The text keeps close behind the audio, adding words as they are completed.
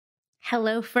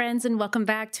Hello, friends, and welcome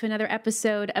back to another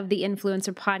episode of the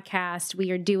Influencer Podcast. We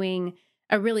are doing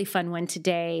a really fun one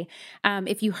today.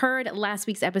 If you heard last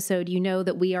week's episode, you know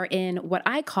that we are in what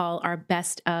I call our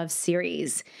Best of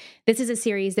series. This is a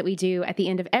series that we do at the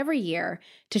end of every year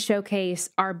to showcase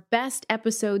our best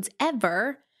episodes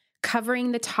ever,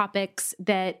 covering the topics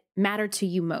that matter to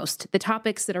you most, the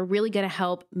topics that are really going to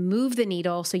help move the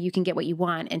needle so you can get what you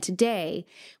want. And today,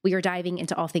 we are diving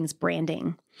into all things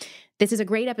branding. This is a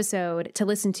great episode to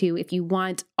listen to if you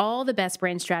want all the best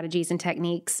brand strategies and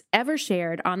techniques ever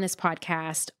shared on this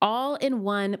podcast, all in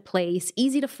one place,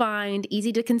 easy to find,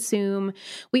 easy to consume.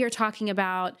 We are talking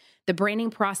about the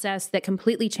branding process that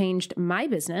completely changed my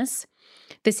business,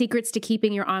 the secrets to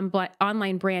keeping your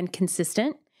online brand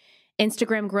consistent,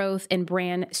 Instagram growth and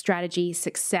brand strategy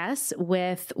success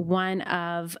with one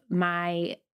of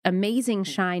my amazing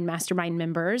Shine Mastermind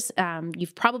members.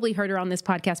 You've probably heard her on this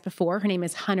podcast before. Her name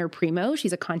is Hunter Primo.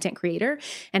 She's a content creator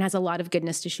and has a lot of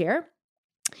goodness to share.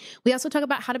 We also talk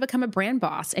about how to become a brand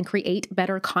boss and create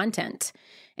better content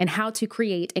and how to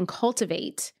create and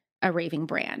cultivate a raving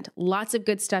brand. Lots of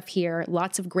good stuff here.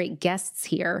 Lots of great guests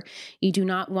here. You do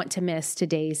not want to miss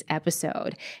today's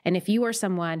episode. And if you are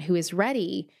someone who is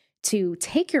ready to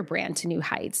take your brand to new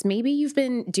heights, maybe you've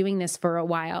been doing this for a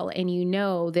while and you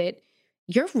know that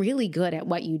you're really good at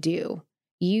what you do.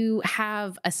 You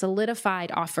have a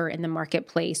solidified offer in the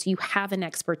marketplace. You have an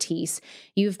expertise.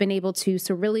 You've been able to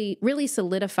really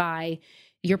solidify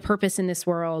your purpose in this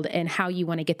world and how you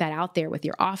want to get that out there with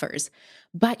your offers.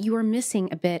 But you are missing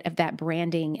a bit of that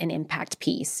branding and impact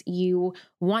piece. You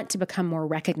want to become more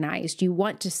recognized. You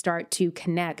want to start to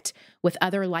connect with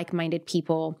other like-minded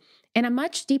people in a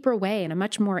much deeper way, in a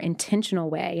much more intentional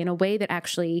way, in a way that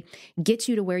actually gets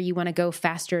you to where you want to go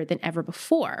faster than ever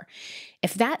before.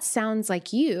 If that sounds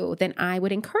like you, then I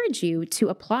would encourage you to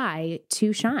apply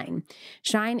to Shine.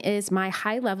 Shine is my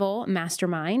high-level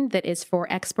mastermind that is for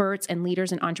experts and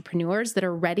leaders and entrepreneurs that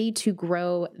are ready to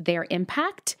grow their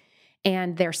impact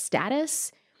and their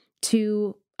status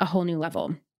to a whole new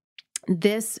level.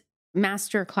 This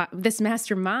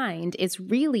mastermind is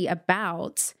really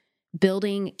about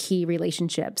building key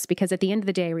relationships, because at the end of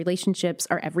the day, relationships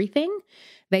are everything.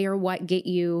 They are what get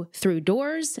you through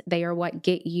doors. They are what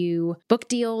get you book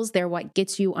deals. They're what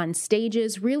gets you on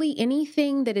stages. Really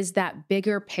anything that is that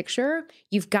bigger picture,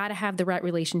 you've got to have the right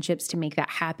relationships to make that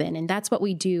happen. And that's what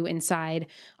we do inside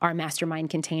our mastermind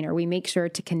container. We make sure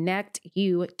to connect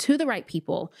you to the right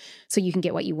people so you can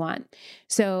get what you want.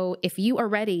 So if you are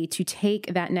ready to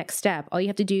take that next step, all you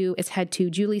have to do is head to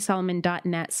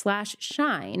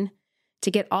juliesolomon.net/shine to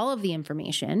get all of the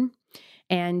information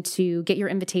and to get your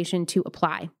invitation to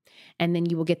apply. And then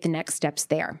you will get the next steps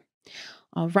there.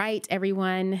 All right,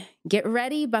 everyone, get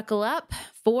ready, buckle up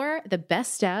for the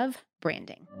best of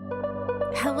branding.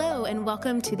 Hello, and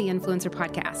welcome to the Influencer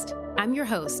Podcast. I'm your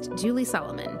host, Julie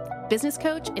Solomon, business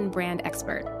coach and brand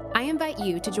expert. I invite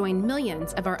you to join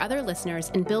millions of our other listeners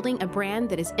in building a brand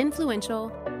that is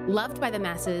influential, loved by the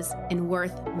masses, and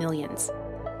worth millions.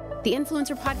 The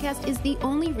Influencer Podcast is the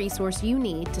only resource you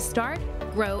need to start,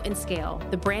 grow, and scale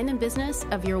the brand and business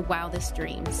of your wildest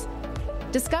dreams.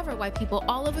 Discover why people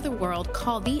all over the world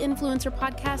call the Influencer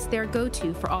Podcast their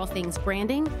go-to for all things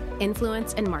branding,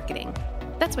 influence, and marketing.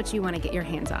 That's what you want to get your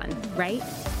hands on, right?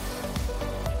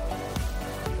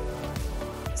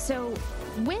 So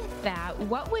with that,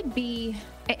 what would be,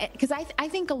 because I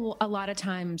think a lot of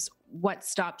times what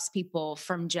stops people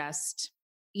from just,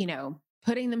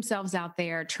 putting themselves out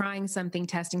there, trying something,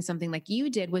 testing something like you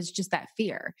did was just that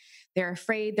fear. They're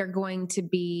afraid they're going to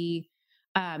be,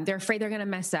 they're afraid they're going to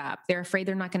mess up. They're afraid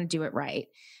they're not going to do it right.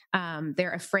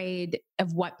 They're afraid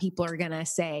of what people are going to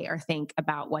say or think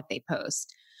about what they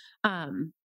post.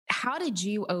 How did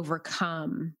you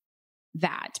overcome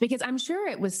that? Because I'm sure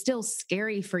it was still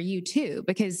scary for you too,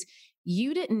 because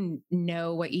you didn't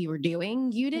know what you were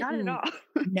doing. You didn't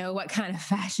know what kind of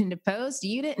fashion to post.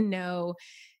 You didn't know,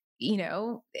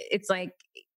 it's like,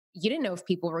 you didn't know if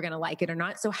people were going to like it or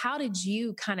not. So how did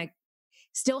you kind of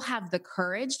still have the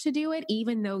courage to do it,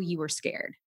 even though you were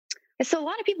scared? So a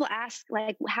lot of people ask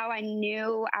like how I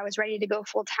knew I was ready to go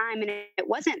full time. And it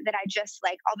wasn't that I just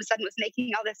like all of a sudden was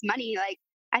making all this money. Like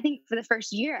I think for the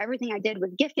first year, everything I did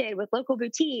was gifted with local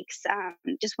boutiques,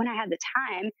 just when I had the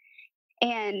time.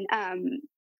 And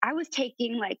I was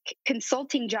taking like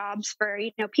consulting jobs for,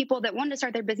 people that wanted to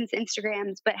start their business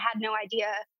Instagrams, but had no idea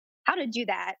how to do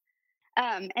that.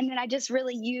 And then I just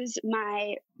really used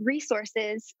my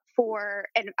resources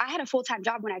and I had a full-time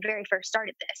job when I very first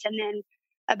started this. And then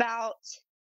about,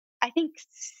 I think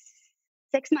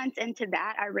 6 months into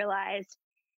that, I realized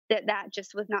that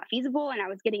just was not feasible. And I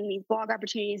was getting these blog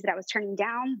opportunities that I was turning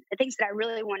down, the things that I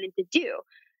really wanted to do.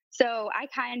 So I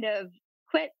kind of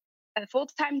quit a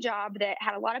full-time job that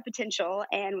had a lot of potential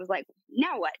and was like,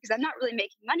 now what? Because I'm not really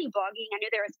making money blogging. I knew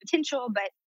there was potential, but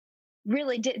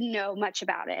really didn't know much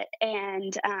about it.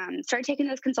 And started taking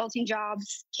those consulting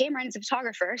jobs. Cameron's a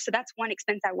photographer, so that's one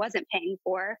expense I wasn't paying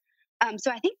for.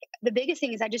 So I think the biggest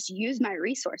thing is I just used my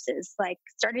resources, like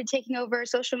started taking over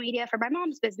social media for my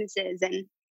mom's businesses and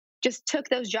just took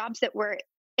those jobs that were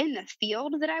in the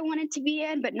field that I wanted to be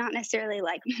in, but not necessarily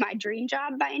like my dream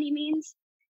job by any means.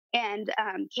 And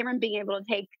Cameron being able to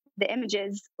take the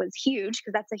images was huge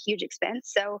because that's a huge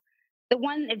expense. So the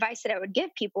one advice that I would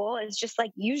give people is just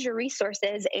like use your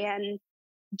resources and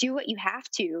do what you have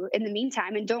to in the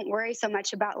meantime, and don't worry so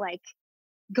much about like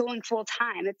going full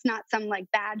time. It's not some like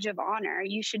badge of honor.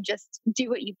 You should just do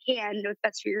what you can, what's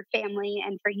best for your family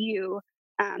and for you,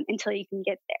 until you can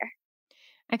get there.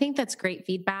 I think that's great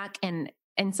feedback, and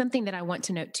something that I want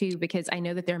to note too, because I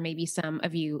know that there may be some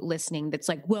of you listening that's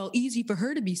like, well, easy for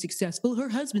her to be successful. Her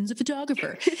husband's a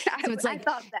photographer. So it's like, I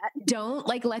thought that. Don't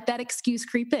like let that excuse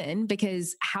creep in,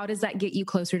 because how does that get you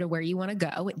closer to where you want to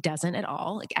go? It doesn't at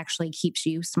all. It actually keeps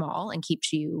you small and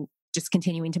keeps you just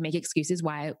continuing to make excuses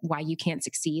why you can't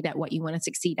succeed at what you want to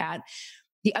succeed at.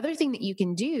 The other thing that you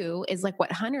can do is like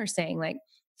what Hunter's saying, like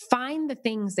find the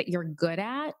things that you're good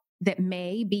at that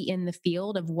may be in the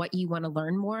field of what you want to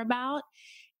learn more about.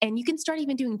 And you can start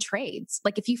even doing trades.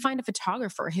 Like if you find a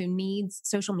photographer who needs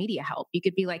social media help, you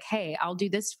could be like, hey, I'll do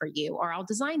this for you, or I'll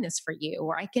design this for you,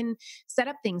 or I can set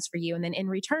up things for you. And then in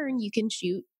return, you can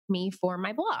shoot me for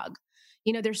my blog.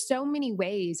 You know, there's so many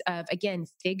ways of, again,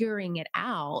 figuring it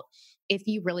out if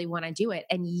you really want to do it.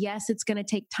 And yes, it's going to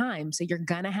take time. So you're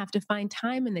going to have to find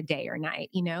time in the day or night,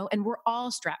 you know, and we're all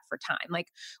strapped for time. Like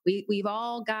we've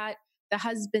all got the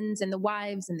husbands and the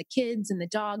wives and the kids and the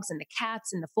dogs and the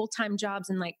cats and the full-time jobs.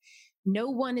 And like, no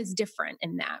one is different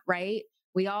in that, right?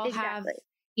 We all Exactly.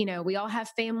 we all have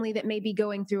family that may be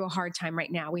going through a hard time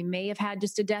right now. We may have had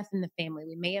just a death in the family.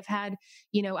 We may have had,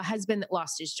 a husband that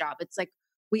lost his job. It's like,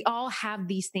 we all have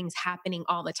these things happening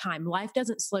all the time. Life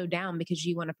doesn't slow down because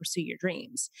you want to pursue your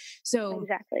dreams. So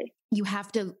Exactly. you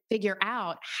have to figure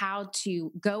out how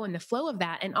to go in the flow of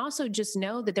that. And also just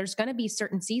know that there's going to be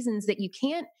certain seasons that you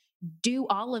can't do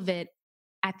all of it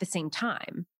at the same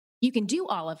time. You can do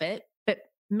all of it, but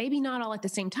maybe not all at the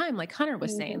same time. Like Hunter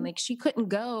was saying, like she couldn't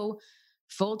go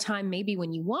full time maybe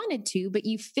when you wanted to, but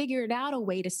you figured out a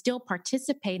way to still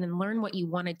participate and learn what you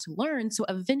wanted to learn. So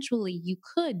eventually you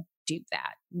could do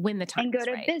that when the time and go is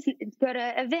to right. business, go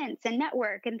to events and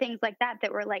network and things like that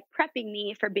were like prepping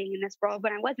me for being in this world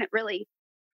when I wasn't really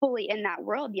fully in that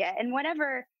world yet. And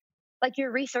whatever like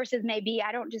your resources may be,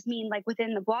 I don't just mean like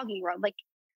within the blogging world. Like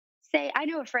say I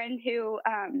know a friend who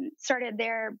started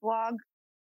their blog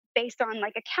based on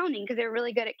like accounting because they're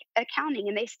really good at accounting,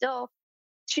 and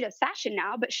she does fashion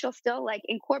now, but she'll still like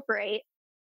incorporate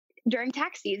during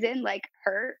tax season like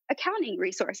her accounting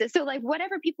resources. So like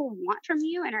whatever people want from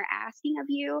you and are asking of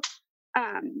you,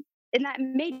 and that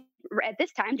may at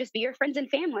this time just be your friends and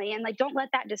family, and like don't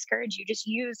let that discourage you. Just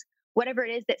use whatever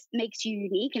it is that makes you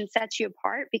unique and sets you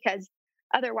apart, because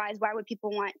otherwise why would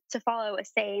people want to follow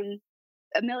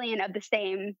a million of the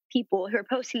same people who are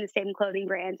posting the same clothing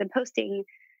brands and posting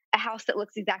a house that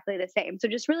looks exactly the same? So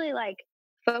just really like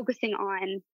focusing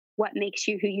on what makes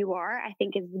you who you are, I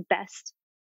think is the best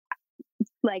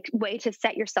like way to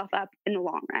set yourself up in the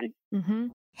long run. Mm-hmm.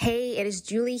 Hey, it is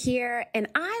Julie here, and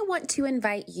I want to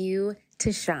invite you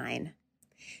to Shine.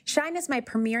 Shine is my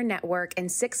premier network and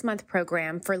 6-month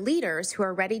program for leaders who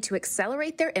are ready to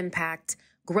accelerate their impact,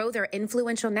 grow their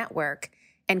influential network,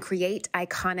 and create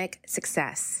iconic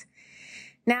success.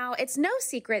 Now, it's no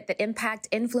secret that impact,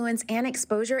 influence, and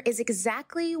exposure is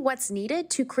exactly what's needed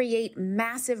to create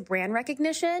massive brand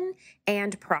recognition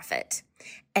and profit.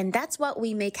 And that's what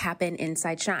we make happen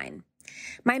inside Shine.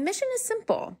 My mission is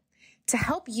simple: to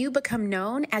help you become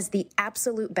known as the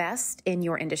absolute best in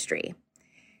your industry.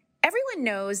 Everyone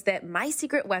knows that my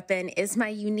secret weapon is my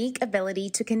unique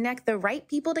ability to connect the right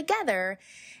people together,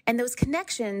 and those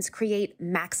connections create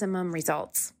maximum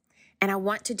results. And I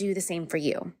want to do the same for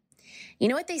you. You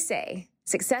know what they say,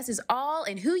 success is all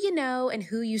in who you know and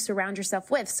who you surround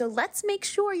yourself with. So let's make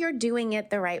sure you're doing it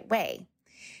the right way.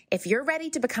 If you're ready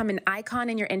to become an icon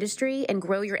in your industry and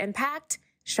grow your impact,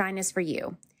 Shine is for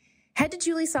you. Head to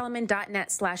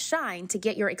juliesolomon.net/shine to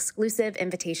get your exclusive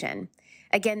invitation.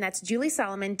 Again, that's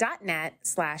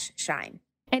juliesolomon.net/shine.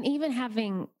 And even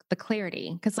having the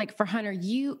clarity, because like for Hunter,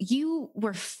 you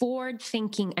were forward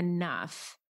thinking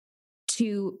enough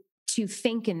to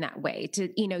think in that way, to,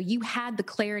 you had the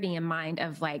clarity in mind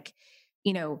of like,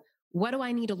 what do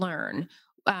I need to learn?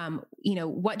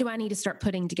 What do I need to start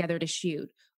putting together to shoot?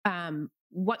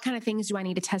 What kind of things do I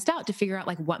need to test out to figure out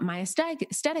like what my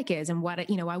aesthetic is and what,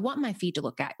 I want my feed to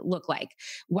look like?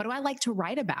 What do I like to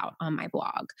write about on my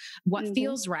blog? What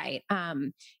feels right?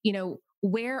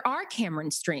 Where are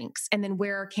Cameron's strengths? And then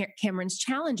where are Cameron's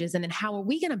challenges? And then how are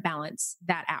we going to balance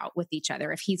that out with each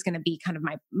other if he's going to be kind of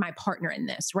my partner in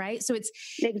this, right? So it's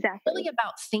really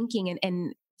about thinking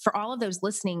and for all of those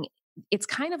listening, it's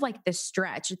kind of like this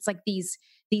stretch. It's like these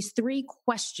three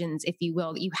questions, if you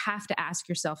will, that you have to ask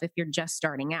yourself if you're just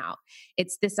starting out.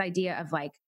 It's this idea of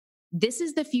like, this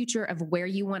is the future of where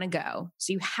you want to go.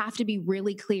 So you have to be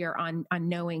really clear on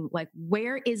knowing like,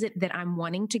 where is it that I'm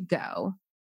wanting to go?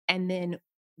 And then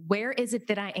where is it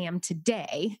that I am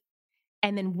today?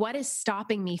 And then what is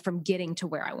stopping me from getting to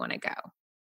where I want to go?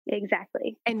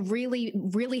 Exactly. And really,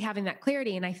 really having that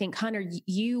clarity. And I think, Hunter,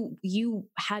 you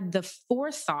had the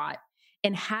forethought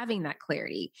in having that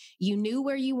clarity. You knew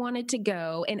where you wanted to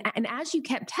go. And as you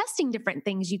kept testing different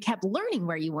things, you kept learning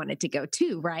where you wanted to go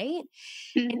too, right?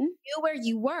 And you knew where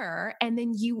you were. And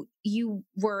then you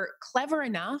were clever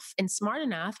enough and smart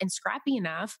enough and scrappy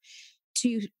enough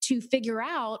to figure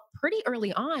out pretty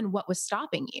early on what was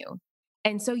stopping you.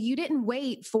 And so you didn't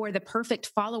wait for the perfect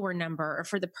follower number or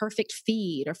for the perfect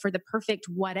feed or for the perfect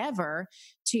whatever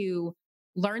to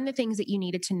learn the things that you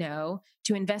needed to know,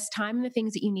 to invest time in the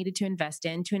things that you needed to invest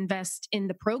in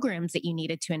the programs that you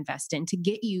needed to invest in to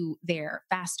get you there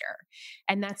faster.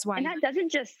 And that's why. And that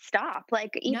doesn't just stop.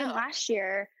 Like even last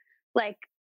year, like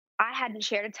I hadn't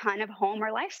shared a ton of home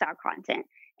or lifestyle content.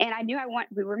 And I knew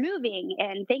we were moving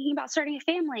and thinking about starting a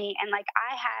family. And like,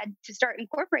 I had to start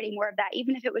incorporating more of that,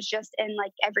 even if it was just in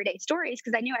like everyday stories,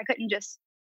 because I knew I couldn't just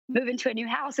move into a new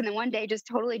house and then one day just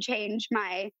totally change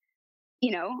my,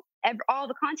 all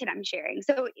the content I'm sharing.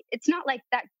 So it's not like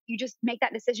that you just make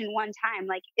that decision one time.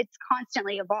 Like it's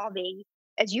constantly evolving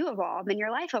as you evolve and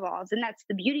your life evolves. And that's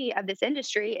the beauty of this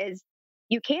industry is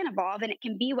you can evolve and it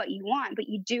can be what you want, but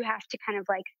you do have to kind of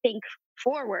like think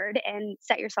forward and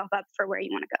set yourself up for where you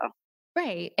want to go.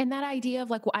 Right. And that idea of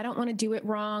like, well, I don't want to do it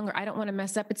wrong or I don't want to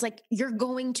mess up. It's like, you're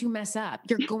going to mess up.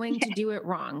 You're going to do it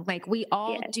wrong. Like we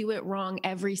all do it wrong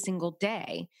every single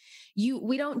day.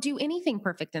 We don't do anything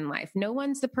perfect in life. No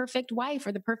one's the perfect wife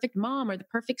or the perfect mom or the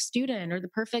perfect student or the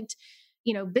perfect,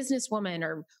 businesswoman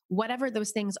or whatever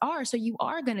those things are. So you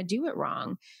are going to do it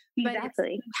wrong. Exactly.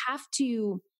 But you have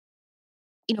to,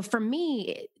 for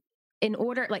me, in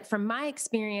order, like from my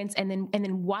experience and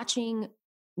then watching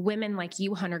women like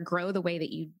you, Hunter, grow the way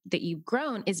that you've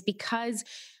grown is because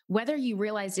whether you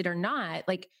realized it or not,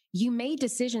 like you made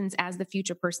decisions as the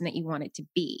future person that you wanted to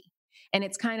be. And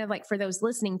it's kind of like for those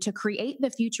listening, to create the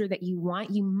future that you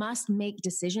want, you must make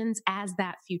decisions as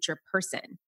that future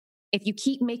person. If you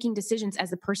keep making decisions as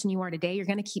the person you are today, you're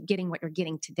going to keep getting what you're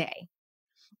getting today.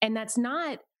 And that's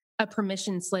not a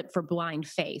permission slip for blind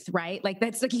faith, right? Like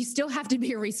that's like, you still have to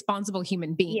be a responsible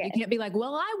human being. Yes. You can't be like,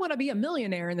 well, I want to be a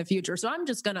millionaire in the future, so I'm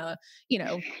just gonna,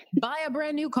 buy a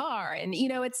brand new car. And,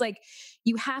 it's like,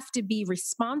 you have to be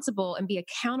responsible and be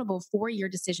accountable for your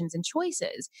decisions and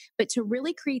choices. But to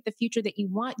really create the future that you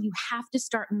want, you have to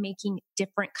start making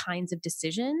different kinds of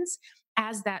decisions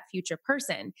as that future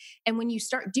person. And when you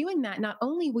start doing that, not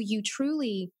only will you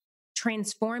truly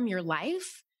transform your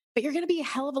life, but you're going to be a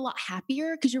hell of a lot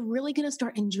happier because you're really going to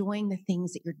start enjoying the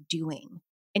things that you're doing.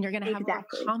 And you're going to have more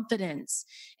confidence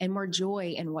and more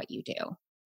joy in what you do.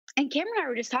 And Cameron and I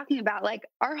were just talking about like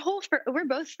we're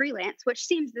both freelance, which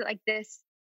seems like this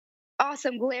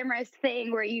awesome, glamorous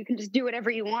thing where you can just do whatever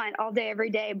you want all day, every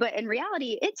day. But in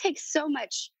reality, it takes so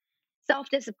much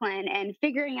self-discipline and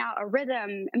figuring out a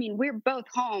rhythm. I mean, we're both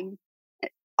home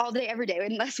all day, every day,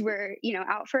 unless we're,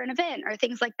 out for an event or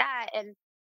things like that. And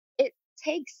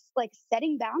takes like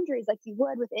setting boundaries like you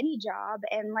would with any job.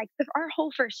 And like our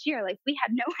whole first year, like we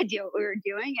had no idea what we were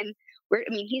doing. And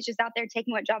he's just out there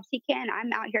taking what jobs he can.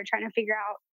 I'm out here trying to figure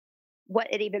out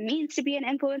what it even means to be an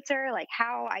influencer, like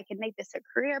how I can make this a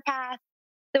career path.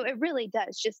 So it really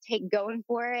does just take going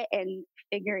for it and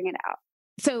figuring it out.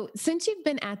 So since you've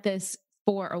been at this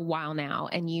for a while now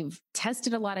and you've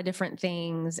tested a lot of different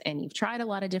things and you've tried a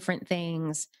lot of different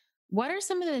things, what are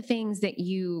some of the things that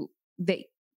you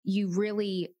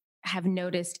really have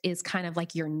noticed is kind of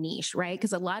like your niche, right?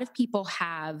 Because a lot of people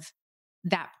have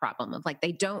that problem of like,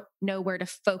 they don't know where to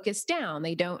focus down.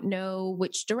 They don't know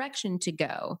which direction to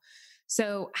go.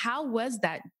 So how was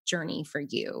that journey for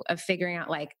you of figuring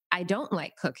out like, I don't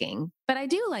like cooking, but I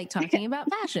do like talking about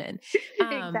fashion?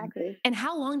 Exactly. And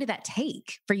how long did that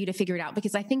take for you to figure it out?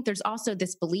 Because I think there's also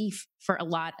this belief for a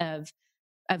lot of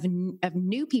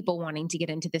new people wanting to get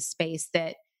into this space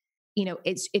that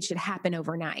it should happen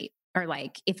overnight, or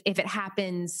like if it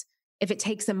happens, if it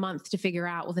takes a month to figure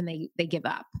out, well, then they give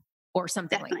up or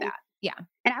something Definitely. like that. Yeah.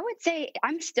 And I would say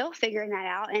I'm still figuring that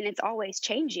out, and it's always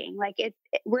changing. Like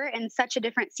we're in such a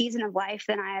different season of life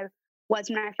than I was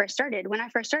when I first started. When I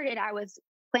first started, I was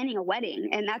planning a wedding,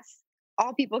 and that's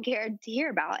all people cared to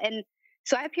hear about. And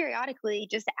so I periodically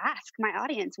just ask my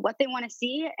audience what they want to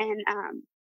see, and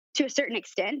to a certain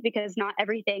extent, because not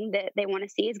everything that they want to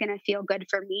see is going to feel good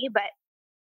for me, but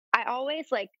I always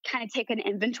like kind of take an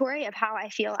inventory of how I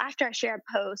feel after I share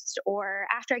a post or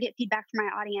after I get feedback from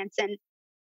my audience. And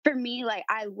for me, like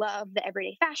I love the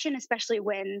everyday fashion, especially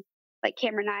when like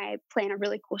Cameron and I plan a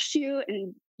really cool shoot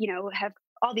and, have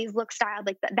all these looks styled,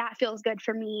 like that feels good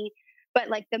for me. But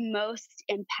like the most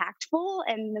impactful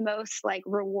and the most like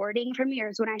rewarding for me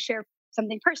is when I share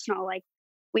something personal. Like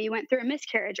we went through a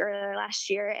miscarriage earlier last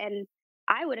year, and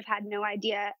I would have had no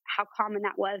idea how common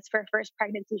that was for a first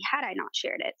pregnancy had I not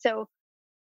shared it. So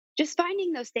just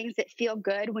finding those things that feel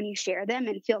good when you share them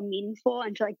and feel meaningful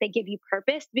and feel like they give you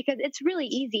purpose, because it's really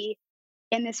easy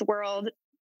in this world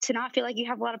to not feel like you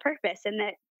have a lot of purpose and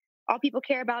that all people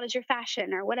care about is your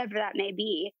fashion or whatever that may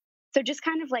be. So just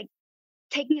kind of like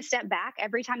taking a step back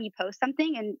every time you post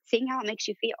something and seeing how it makes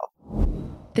you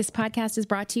feel. This podcast is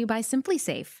brought to you by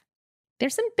SimpliSafe.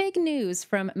 There's some big news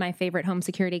from my favorite home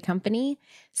security company.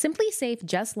 SimpliSafe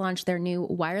just launched their new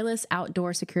wireless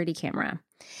outdoor security camera.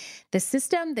 The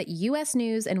system that U.S.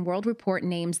 News and World Report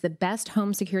names the best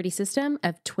home security system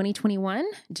of 2021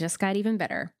 just got even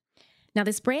better. Now,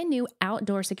 this brand new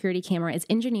outdoor security camera is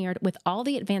engineered with all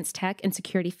the advanced tech and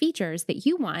security features that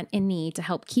you want and need to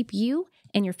help keep you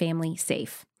and your family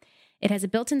safe. It has a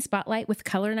built-in spotlight with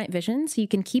color night vision, so you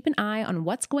can keep an eye on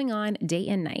what's going on day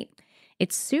and night.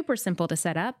 It's super simple to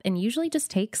set up and usually just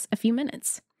takes a few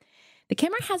minutes. The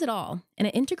camera has it all, and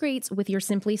it integrates with your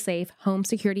SimpliSafe home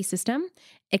security system,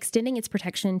 extending its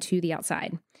protection to the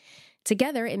outside.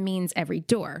 Together, it means every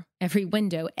door, every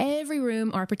window, every room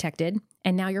are protected,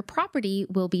 and now your property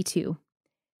will be too.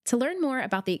 To learn more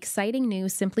about the exciting new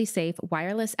SimpliSafe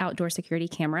wireless outdoor security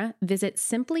camera, visit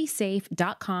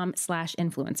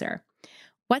simplisafe.com/influencer.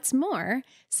 What's more,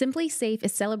 SimpliSafe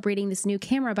is celebrating this new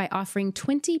camera by offering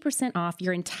 20% off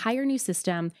your entire new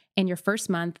system and your first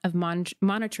month of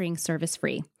monitoring service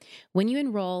free when you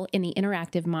enroll in the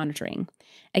interactive monitoring.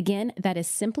 Again, that is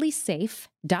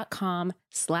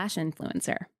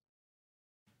simplisafe.com/influencer.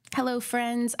 Hello,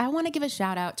 friends. I want to give a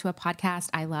shout out to a podcast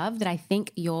I love that I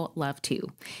think you'll love too.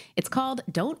 It's called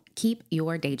Don't Keep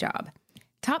Your Day Job.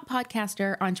 Top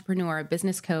podcaster, entrepreneur,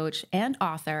 business coach, and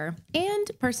author,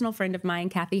 and personal friend of mine,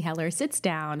 Cathy Heller, sits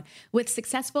down with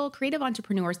successful creative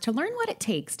entrepreneurs to learn what it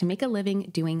takes to make a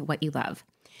living doing what you love.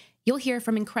 You'll hear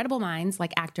from incredible minds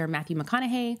like actor Matthew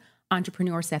McConaughey,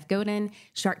 entrepreneur Seth Godin,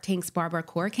 Shark Tank's Barbara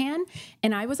Corcoran,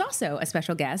 and I was also a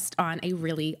special guest on a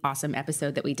really awesome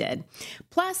episode that we did.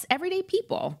 Plus, everyday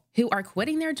people who are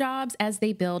quitting their jobs as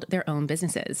they build their own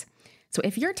businesses. So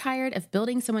if you're tired of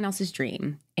building someone else's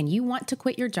dream and you want to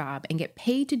quit your job and get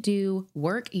paid to do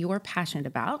work you're passionate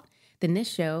about, then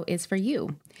this show is for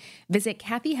you. Visit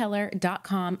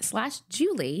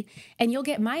cathyheller.com/Julie and you'll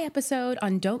get my episode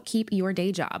on Don't Keep Your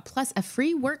Day Job, plus a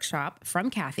free workshop from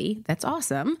Cathy, that's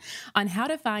awesome, on how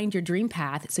to find your dream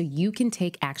path so you can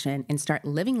take action and start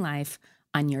living life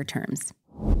on your terms.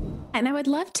 And I would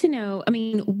love to know,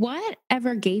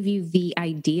 whatever gave you the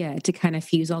idea to kind of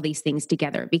fuse all these things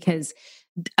together? Because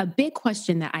a big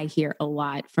question that I hear a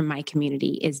lot from my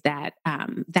community is that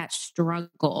that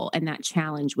struggle and that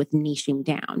challenge with niching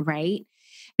down, right?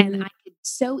 And I could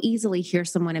so easily hear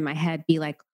someone in my head be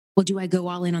like, well, do I go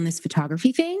all in on this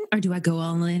photography thing or do I go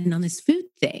all in on this food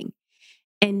thing?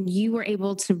 And you were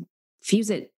able to fuse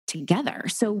it together.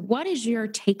 So what is your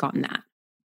take on that?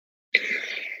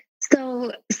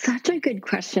 So such a good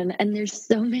question. And there's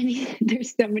so many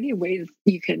ways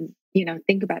you can,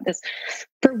 think about this.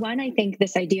 For one, I think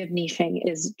this idea of niching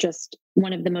is just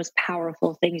one of the most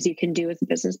powerful things you can do as a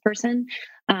business person.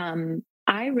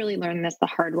 I really learned this the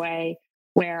hard way,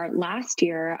 where last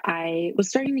year I was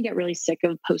starting to get really sick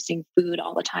of posting food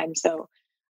all the time. So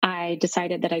I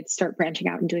decided that I'd start branching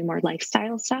out and doing more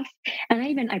lifestyle stuff.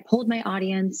 And I pulled my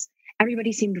audience.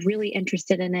 Everybody seemed really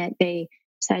interested in it. They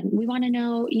said, we want to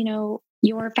know,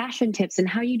 your fashion tips and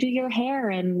how you do your hair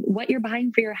and what you're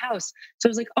buying for your house. So I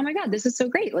was like, oh my God, this is so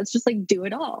great. Let's just do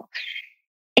it all.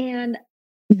 And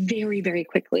very, very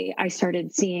quickly, I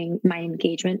started seeing my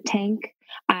engagement tank.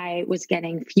 I was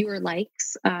getting fewer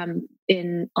likes on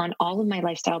all of my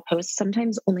lifestyle posts,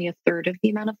 sometimes only a third of the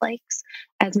amount of likes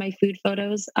as my food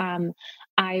photos.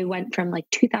 I went from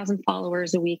 2,000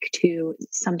 followers a week to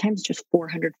sometimes just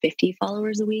 450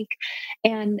 followers a week.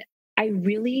 And I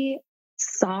really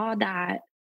saw that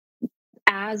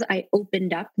as I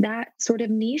opened up that sort of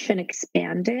niche and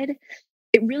expanded,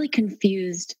 it really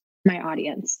confused my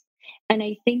audience. And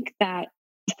I think that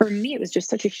for me, it was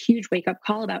just such a huge wake up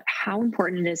call about how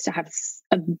important it is to have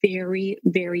a very,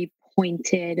 very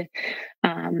pointed,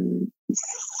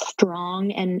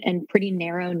 strong and pretty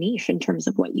narrow niche in terms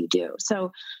of what you do.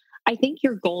 So I think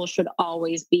your goal should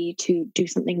always be to do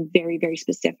something very, very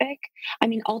specific. I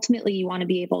mean, ultimately, you want to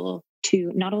be able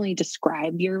to not only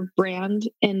describe your brand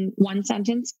in one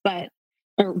sentence,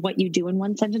 or what you do in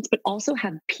one sentence, but also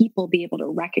have people be able to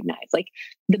recognize. Like,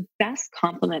 the best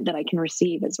compliment that I can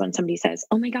receive is when somebody says,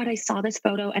 "Oh my God, I saw this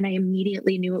photo and I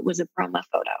immediately knew it was a Brahma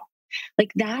photo."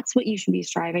 Like, that's what you should be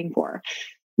striving for.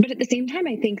 But at the same time,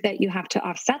 I think that you have to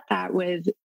offset that with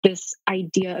this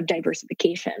idea of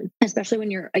diversification, especially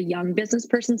when you're a young business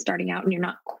person starting out and you're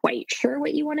not quite sure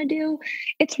what you want to do.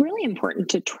 It's really important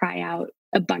to try out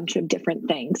a bunch of different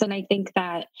things. And I think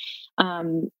that,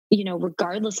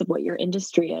 regardless of what your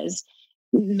industry is,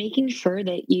 making sure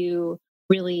that you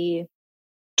really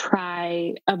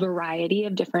try a variety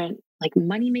of different like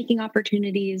money making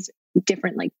opportunities,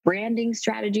 different like branding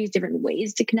strategies, different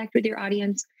ways to connect with your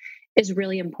audience is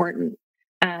really important.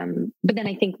 But then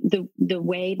I think the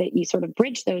way that you sort of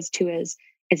bridge those two is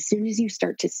as soon as you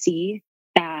start to see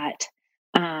that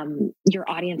your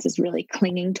audience is really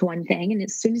clinging to one thing, and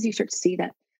as soon as you start to see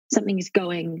that something is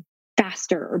going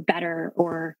faster or better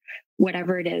or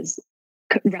whatever it is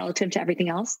relative to everything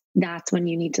else, that's when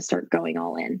you need to start going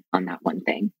all in on that one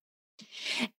thing.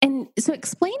 And so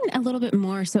explain a little bit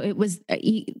more. So it was,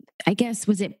 I guess,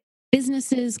 was it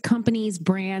businesses, companies,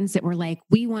 brands that were like,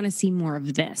 we want to see more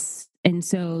of this? And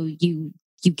so you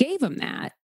gave them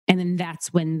that. And then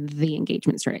that's when the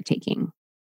engagement started taking.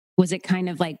 Was it kind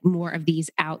of like more of these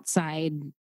outside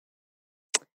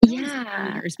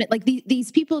leaders, but like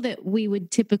these people that we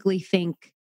would typically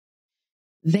think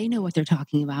they know what they're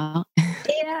talking about?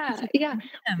 Yeah.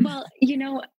 Well,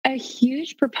 a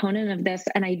huge proponent of this,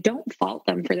 and I don't fault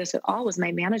them for this at all, was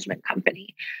my management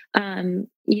company. When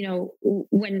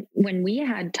we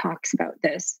had talks about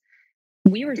this,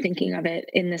 we were thinking of it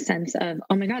in the sense of,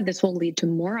 oh my God, this will lead to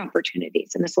more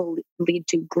opportunities and this will lead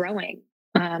to growing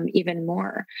even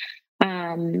more.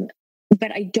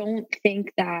 But I don't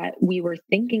think that we were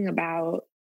thinking about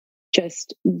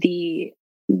just the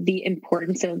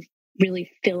importance of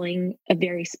really filling a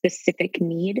very specific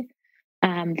need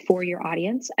for your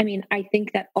audience. I mean, I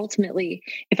think that ultimately,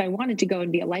 if I wanted to go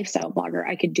and be a lifestyle blogger,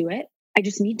 I could do it. I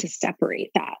just need to separate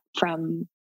that from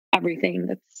everything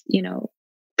that's,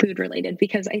 food related,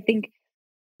 because I think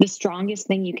the strongest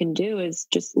thing you can do is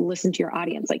just listen to your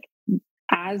audience. Like,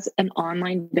 as an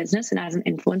online business and as an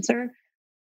influencer,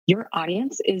 your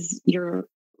audience is your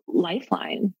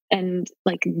lifeline, and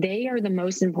like they are the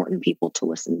most important people to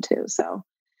listen to. So,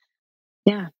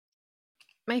 yeah.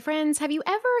 My friends, have you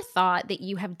ever thought that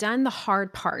you have done the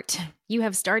hard part? You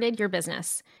have started your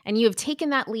business and you have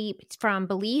taken that leap from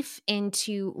belief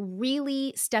into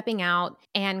really stepping out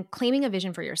and claiming a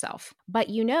vision for yourself. But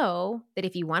you know that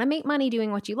if you want to make money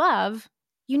doing what you love,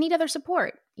 you need other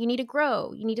support. You need to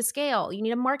grow. You need to scale. You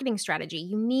need a marketing strategy.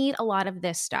 You need a lot of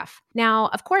this stuff. Now,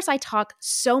 of course, I talk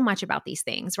so much about these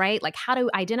things, right? Like how to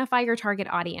identify your target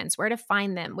audience, where to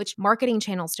find them, which marketing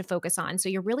channels to focus on, so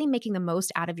you're really making the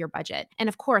most out of your budget. And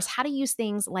of course, how to use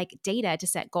things like data to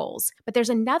set goals. But there's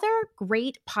another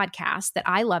great podcast that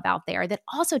I love out there that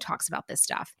also talks about this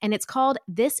stuff, and it's called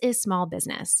This is Small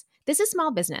Business. This is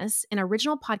Small Business, an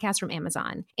original podcast from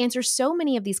Amazon, answers so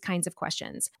many of these kinds of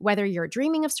questions. Whether you're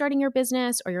dreaming of starting your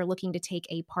business or you're looking to take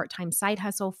a part-time side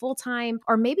hustle full-time,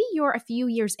 or maybe you're a few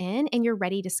years in and you're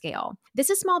ready to scale. This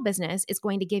is Small Business is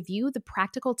going to give you the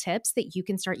practical tips that you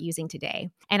can start using today.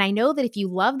 And I know that if you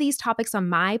love these topics on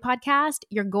my podcast,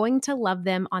 you're going to love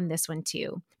them on this one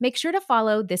too. Make sure to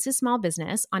follow This is Small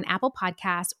Business on Apple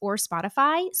Podcasts or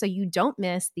Spotify so you don't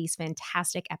miss these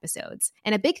fantastic episodes.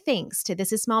 And a big thanks to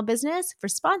This is Small Business for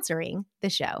sponsoring the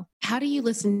show. How do you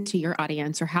listen to your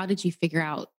audience, or how did you figure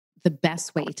out the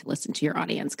best way to listen to your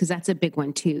audience? Because that's a big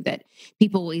one too, that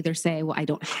people will either say, well, I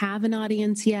don't have an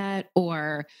audience yet,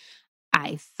 or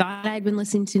I thought I'd been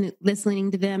listening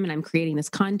to them and I'm creating this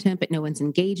content, but no one's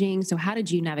engaging. So how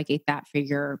did you navigate that for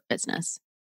your business?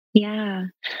 Yeah.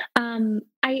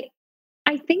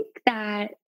 I think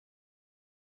that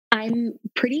I'm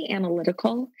pretty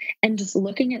analytical, and just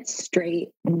looking at straight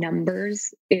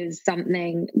numbers is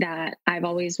something that I've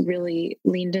always really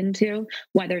leaned into,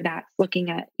 whether that's looking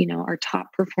at, our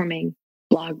top performing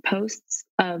blog posts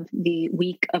of the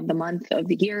week, of the month, of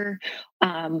the year,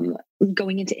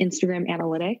 going into Instagram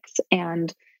analytics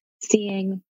and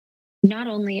seeing not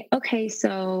only, okay,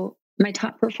 so my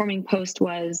top performing post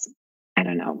was, I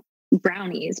don't know,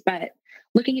 brownies, but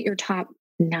looking at your top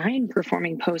 9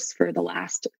 performing posts for the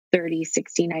last 30,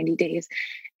 60, 90 days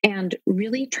and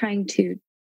really trying to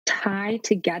tie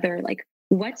together like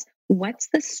what's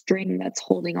the string that's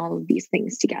holding all of these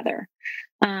things together.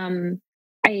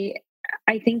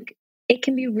 I think it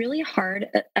can be really hard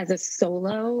as a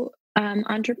solo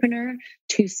entrepreneur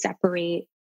to separate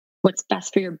what's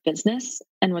best for your business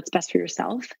and what's best for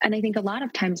yourself. And I think a lot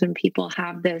of times when people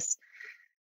have this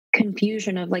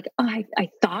confusion of like, oh, I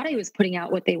thought I was putting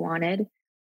out what they wanted,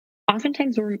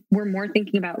 oftentimes we're more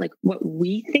thinking about like what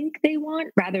we think they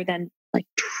want rather than like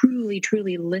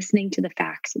truly listening to the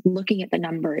facts, looking at the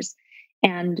numbers,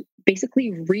 and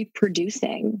basically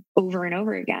reproducing over and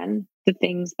over again the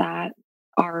things that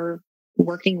are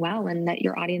working well and that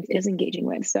your audience is engaging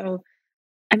with. So,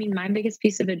 I mean, my biggest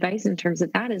piece of advice in terms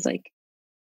of that is like,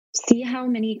 see how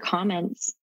many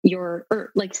comments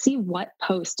see what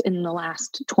post in the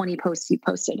last 20 posts you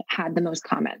posted had the most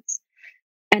comments,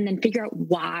 and then figure out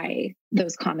why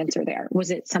those comments are there.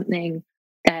 Was it something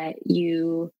that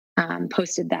you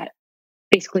posted that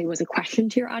basically was a question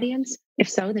to your audience? If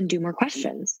so, then do more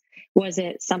questions. Was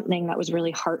it something that was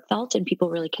really heartfelt and people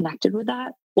really connected with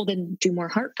that? Well, then do more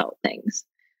heartfelt things.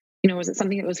 You know, was it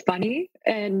something that was funny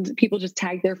and people just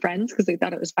tagged their friends because they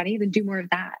thought it was funny? Then do more of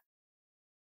that.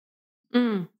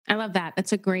 I love that.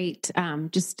 That's a great,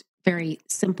 just very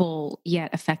simple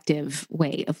yet effective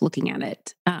way of looking at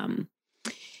it.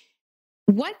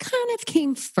 What kind of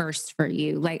came first for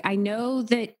you? Like, I know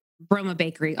that Broma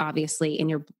Bakery, obviously, in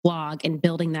your blog and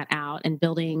building that out and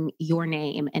building your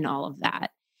name and all of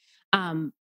that.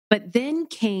 But then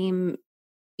came,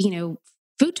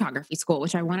 Foodtography School,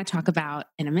 which I want to talk about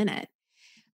in a minute.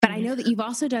 But I know that you've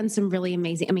also done some really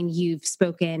amazing, you've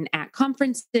spoken at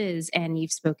conferences and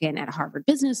you've spoken at Harvard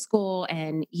Business School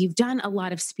and you've done a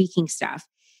lot of speaking stuff.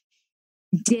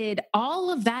 Did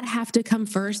all of that have to come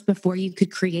first before you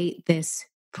could create this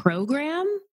program?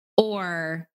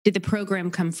 Or did the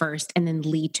program come first and then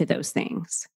lead to those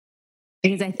things?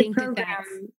 Because I think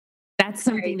that's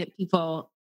something that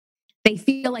people, they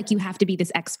feel like you have to be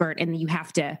this expert and you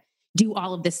have to do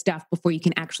all of this stuff before you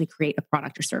can actually create a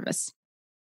product or service.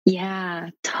 Yeah,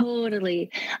 totally.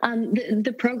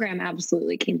 The program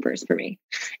absolutely came first for me.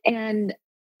 And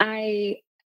I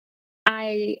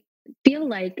feel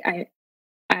like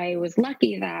I was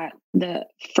lucky that the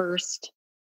first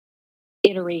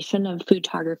iteration of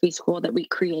Foodtography School that we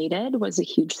created was a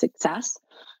huge success.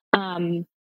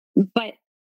 But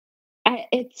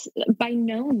it's by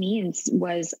no means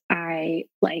was I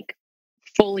like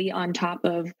fully on top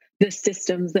of the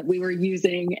systems that we were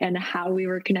using and how we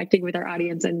were connecting with our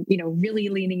audience and, really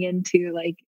leaning into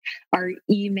like our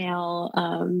email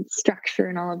structure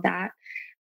and all of that.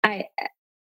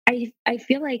 I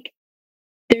feel like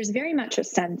there's very much a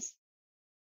sense,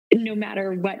 no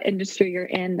matter what industry you're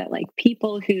in, that like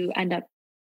people who end up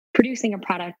producing a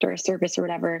product or a service or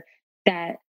whatever,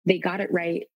 that they got it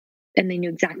right and they knew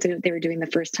exactly what they were doing the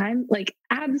first time. Like,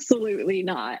 absolutely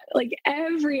not. Like,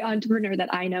 every entrepreneur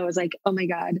that I know is like, oh my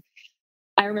God,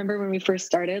 I remember when we first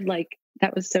started, like,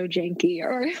 that was so janky,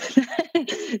 or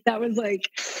that was like,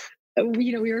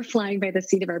 we were flying by the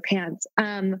seat of our pants.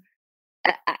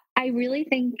 I really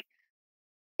think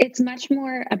it's much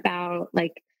more about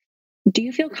like, do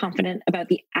you feel confident about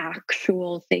the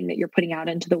actual thing that you're putting out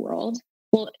into the world?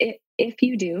 Well, if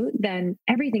you do, then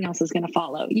everything else is going to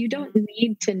follow. You don't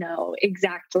need to know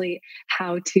exactly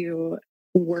how to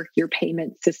work your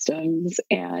payment systems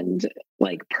and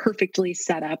like perfectly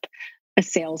set up a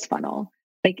sales funnel.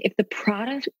 Like, if the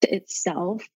product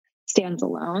itself stands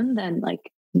alone, then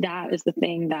like that is the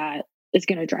thing that is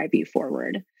going to drive you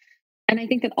forward. And I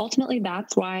think that ultimately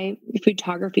that's why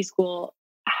Foodtography School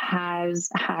has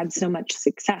had so much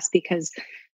success, because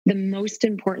the most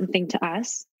important thing to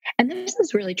us, and this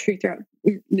is really true throughout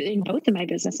in both of my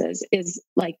businesses, is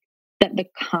like that the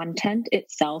content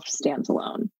itself stands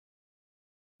alone.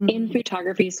 In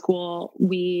Foodtography School,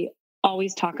 we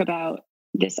always talk about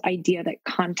this idea that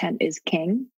content is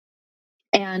king.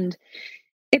 And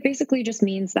it basically just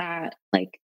means that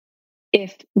like,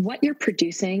 if what you're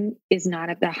producing is not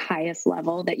at the highest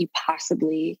level that you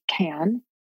possibly can,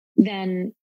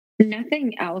 then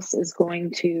nothing else is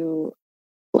going to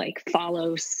like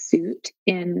follow suit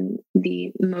in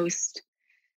the most,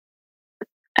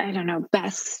 I don't know,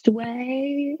 best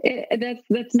way.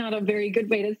 That's not a very good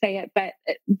way to say it,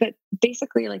 but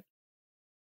basically like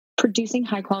producing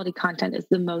high quality content is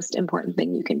the most important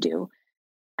thing you can do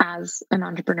as an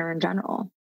entrepreneur in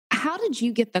general. How did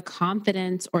you get the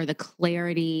confidence or the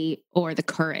clarity or the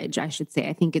courage, I should say?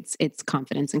 I think it's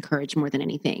confidence and courage more than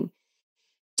anything,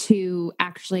 to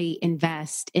actually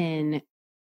invest in,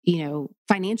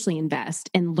 financially invest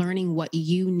in learning what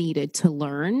you needed to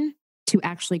learn to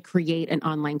actually create an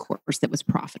online course that was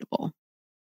profitable?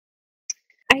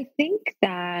 I think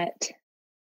that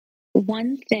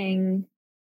one thing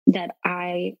that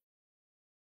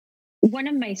one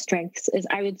of my strengths is,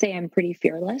 I would say I'm pretty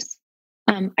fearless.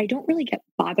 I don't really get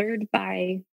bothered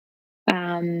by,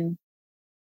 or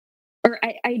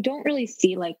I don't really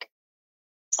see like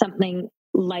something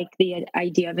like the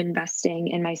idea of investing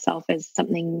in myself as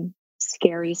something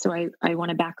scary. So I want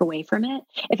to back away from it.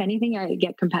 If anything, I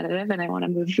get competitive and I want to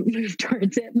move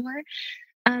towards it more.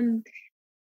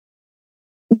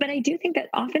 But I do think that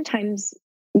oftentimes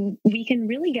we can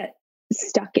really get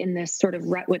stuck in this sort of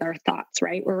rut with our thoughts,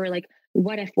 right? Where we're like,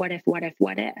 what if, what if, what if,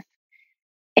 what if?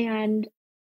 And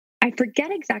I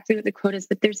forget exactly what the quote is,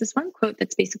 but there's this one quote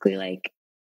that's basically like,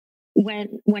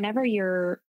 whenever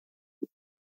you're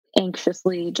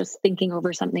anxiously just thinking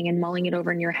over something and mulling it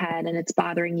over in your head and it's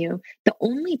bothering you, the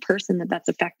only person that that's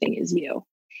affecting is you.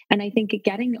 And I think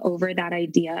getting over that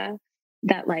idea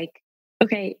that like,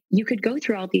 okay, you could go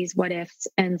through all these what ifs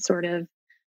and sort of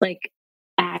like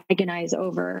agonize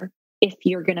over if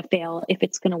you're going to fail, if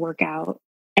it's going to work out,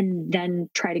 and then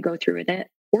try to go through with it.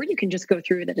 Or you can just go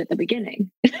through with it at the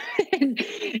beginning. and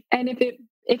if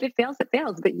it fails, it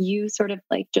fails. But you sort of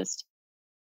like just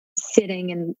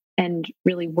sitting and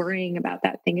really worrying about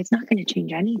that thing, it's not going to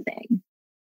change anything.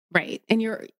 Right. And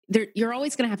you're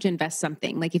always going to have to invest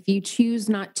something. Like if you choose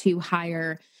not to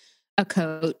hire a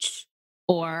coach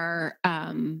or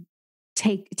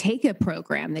take a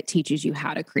program that teaches you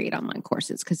how to create online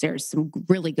courses, because there's some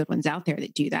really good ones out there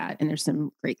that do that. And there's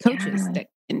some great coaches that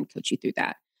can coach you through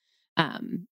that.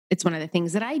 It's one of the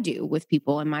things that I do with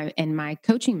people in my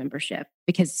coaching membership,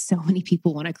 because so many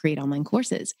people want to create online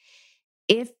courses.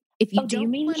 If you do you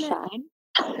mean Shine?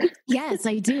 Yes,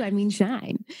 I do. I mean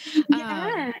Shine.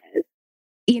 Yes.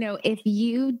 If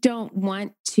you don't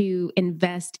want to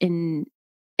invest in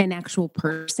an actual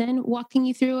person walking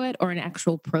you through it or an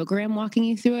actual program walking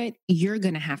you through it, you're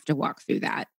going to have to walk through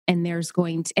that. And there's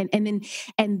going to,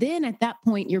 and then at that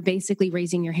point, you're basically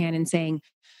raising your hand and saying,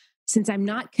 since I'm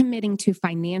not committing to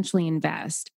financially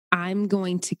invest, I'm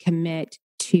going to commit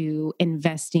to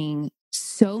investing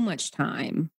so much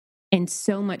time and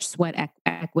so much sweat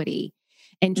equity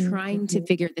and trying to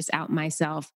figure this out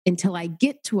myself until I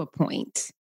get to a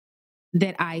point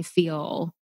that I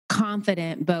feel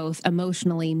confident, both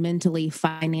emotionally, mentally,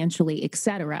 financially, et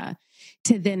cetera,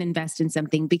 to then invest in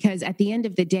something. Because at the end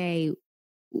of the day,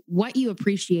 what you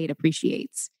appreciate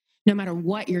appreciates. No matter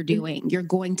what you're doing, you're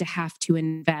going to have to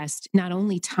invest not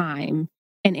only time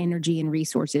and energy and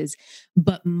resources,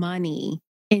 but money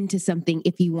into something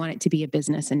if you want it to be a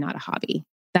business and not a hobby.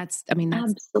 That's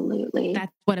absolutely,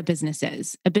 that's what a business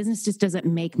is. A business just doesn't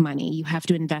make money. You have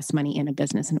to invest money in a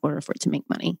business in order for it to make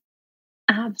money.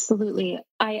 Absolutely.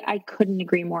 I couldn't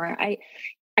agree more. I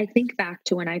think back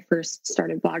to when I first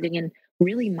started blogging, and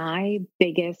really my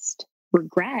biggest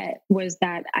regret was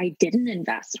that I didn't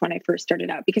invest when I first started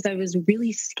out, because I was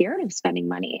really scared of spending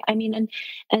money. I mean,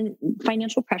 and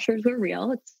financial pressures were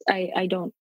real. I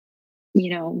don't,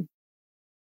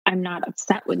 I'm not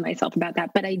upset with myself about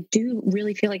that, but I do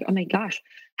really feel like, oh my gosh,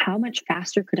 how much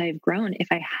faster could I have grown if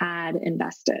I had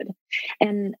invested?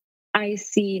 And I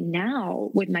see now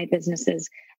with my businesses,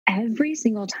 every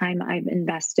single time I've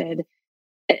invested,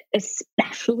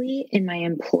 especially in my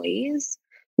employees,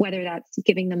 whether that's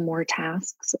giving them more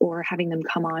tasks or having them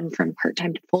come on from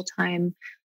part-time to full-time,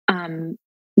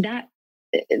 that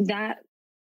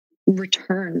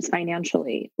returns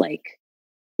financially, like,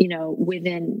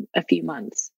 within a few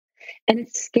months. And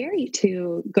it's scary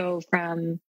to go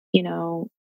from,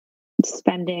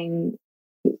 spending,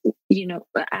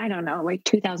 I don't know, like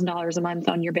 $2,000 a month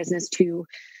on your business to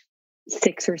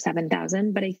 6,000 or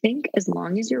 7,000. But I think as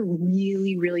long as you're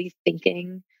really, really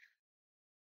thinking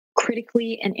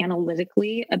critically and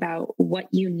analytically about what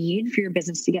you need for your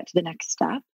business to get to the next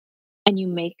step, and you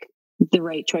make the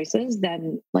right choices,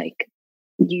 then like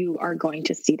you are going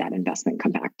to see that investment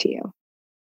come back to you.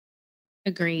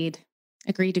 Agreed.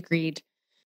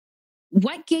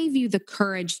 What gave you the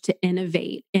courage to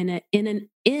innovate in an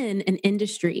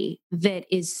industry that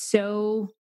is so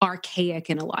archaic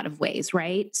in a lot of ways,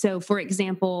 right? So, for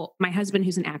example, my husband,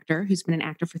 who's an actor, who's been an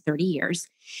actor for 30 years,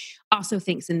 also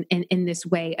thinks in this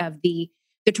way of the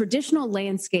traditional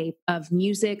landscape of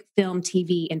music, film,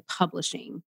 TV, and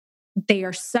publishing. They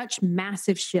are such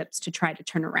massive ships to try to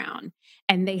turn around.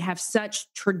 And they have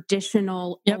such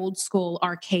traditional, old school,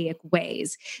 archaic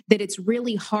ways that it's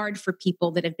really hard for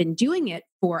people that have been doing it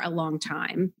for a long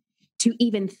time to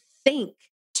even think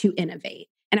to innovate.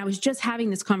 And I was just having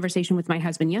this conversation with my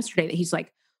husband yesterday that he's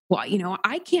like, well,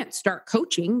 I can't start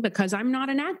coaching because I'm not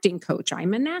an acting coach.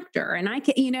 I'm an actor. And I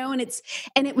can,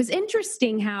 and it was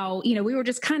interesting how, we were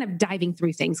just kind of diving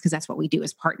through things because that's what we do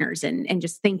as partners and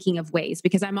just thinking of ways,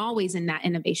 because I'm always in that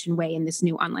innovation way in this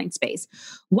new online space.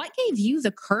 What gave you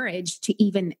the courage to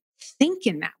even think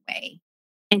in that way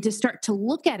and to start to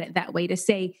look at it that way, to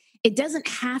say, it doesn't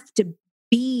have to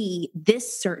be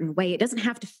this certain way. It doesn't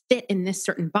have to fit in this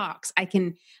certain box. I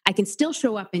can still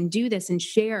show up and do this and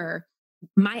share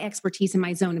my expertise and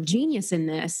my zone of genius in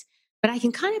this, but I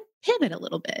can kind of pivot a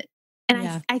little bit.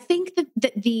 And I think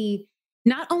that the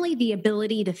not only the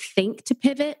ability to think to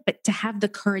pivot, but to have the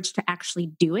courage to actually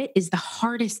do it is the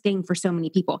hardest thing for so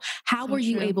many people. How were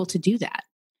you able to do that?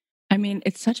 I mean,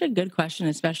 it's such a good question,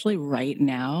 especially right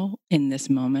now in this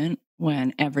moment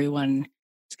when everyone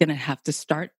is going to have to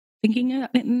start thinking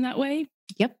in that way.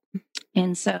 Yep.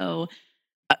 And so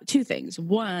two things.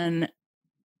 One,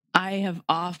 I have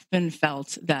often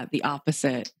felt that the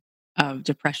opposite of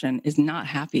depression is not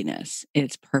happiness,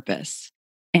 it's purpose.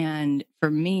 And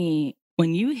for me,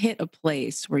 when you hit a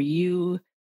place where you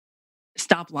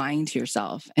stop lying to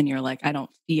yourself and you're like, I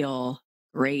don't feel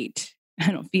great,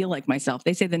 I don't feel like myself.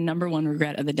 They say the number one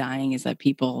regret of the dying is that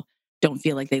people don't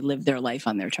feel like they live their life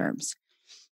on their terms.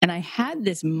 And I had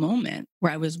this moment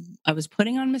where I was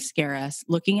putting on mascara,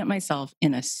 looking at myself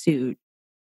in a suit.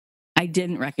 I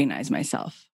didn't recognize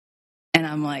myself. And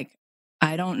I'm like,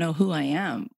 I don't know who I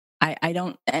am. I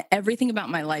don't, everything about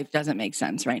my life doesn't make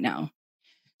sense right now.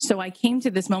 So I came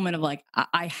to this moment of like,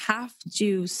 I have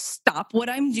to stop what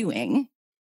I'm doing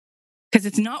because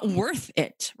it's not worth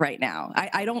it right now.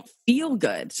 I don't feel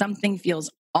good. Something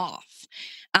feels off.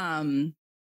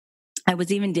 I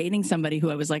was even dating somebody who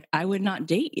I was like, I would not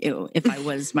date you if I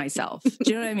was myself. Do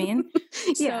you know what I mean?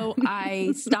 Yeah. So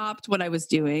I stopped what I was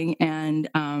doing. And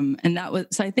that was,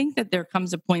 so I think that there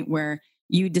comes a point where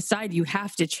you decide you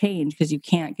have to change because you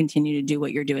can't continue to do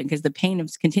what you're doing, because the pain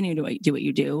of continuing to do what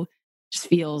you do just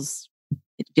feels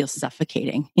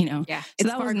suffocating, Yeah. So it's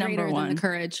that far was number greater one. than the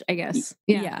courage, I guess.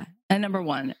 Yeah. And number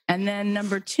one. And then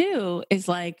number two is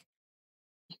like,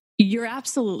 you're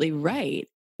absolutely right.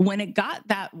 When it got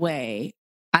that way,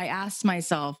 I asked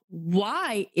myself,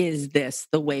 why is this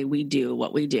the way we do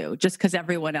what we do? Just because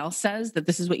everyone else says that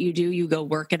this is what you do, you go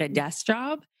work at a desk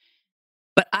job.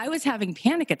 But I was having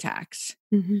panic attacks.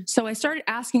 Mm-hmm. So I started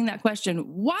asking that question,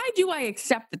 why do I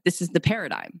accept that this is the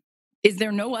paradigm? Is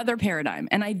there no other paradigm?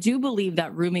 And I do believe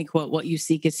that Rumi quote, what you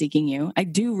seek is seeking you. I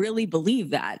do really believe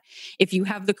that if you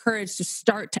have the courage to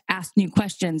start to ask new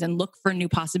questions and look for new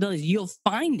possibilities, you'll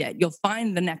find it. You'll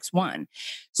find the next one.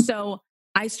 So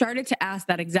I started to ask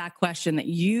that exact question that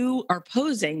you are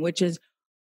posing, which is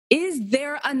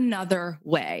there another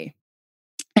way?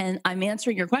 And I'm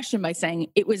answering your question by saying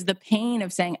it was the pain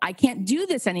of saying, I can't do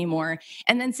this anymore.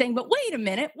 And then saying, but wait a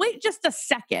minute, wait just a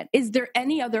second. Is there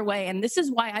any other way? And this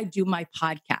is why I do my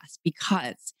podcast,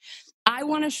 because I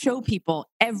want to show people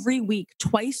every week,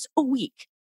 twice a week,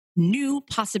 new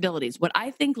possibilities. What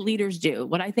I think leaders do,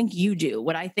 what I think you do,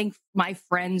 what I think my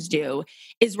friends do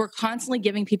is we're constantly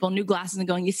giving people new glasses and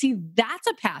going, you see, that's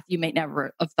a path you may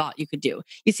never have thought you could do.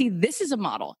 You see, this is a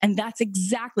model. And that's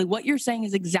exactly what you're saying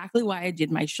is exactly why I did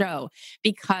my show.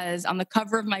 Because on the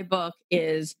cover of my book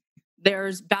there's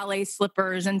ballet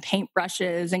slippers and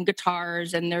paintbrushes and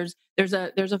guitars, and there's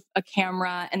a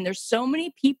camera, and there's so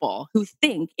many people who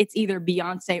think it's either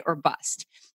Beyonce or bust.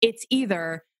 It's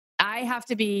either I have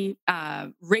to be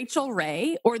Rachel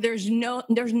Ray, or there's no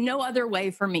other way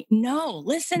for me. No,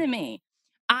 listen to me.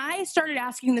 I started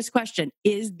asking this question,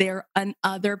 is there an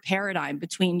other paradigm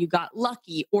between you got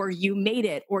lucky or you made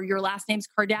it or your last name's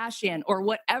Kardashian or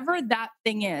whatever that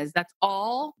thing is, that's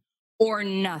all or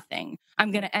nothing. I'm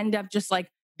going to end up just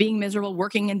like being miserable,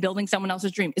 working and building someone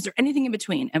else's dream. Is there anything in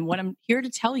between? And what I'm here to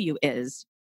tell you is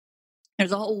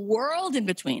there's a whole world in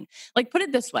between. Like, put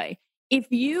it this way.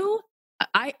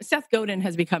 Seth Godin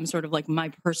has become sort of like my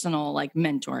personal like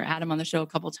mentor. I had him on the show a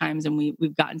couple of times and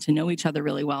we've gotten to know each other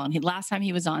really well. And last time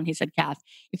he was on, he said, Kath,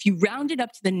 if you round it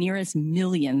up to the nearest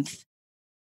millionth,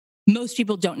 most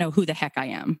people don't know who the heck I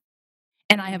am.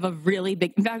 And I have a really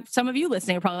big, in fact, some of you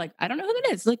listening are probably like, I don't know who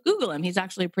that is. Like, Google him. He's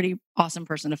actually a pretty awesome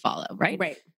person to follow, right?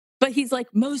 Right. But he's like,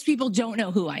 most people don't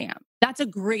know who I am. That's a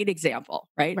great example,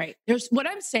 right? Right. What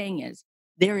I'm saying is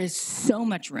there is so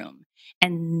much room.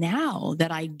 And now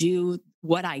that I do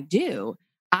what I do,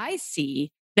 I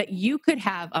see that you could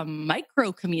have a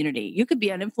micro community. You could be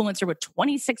an influencer with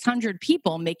 2,600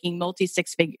 people making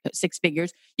six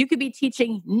figures. You could be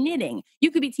teaching knitting.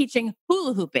 You could be teaching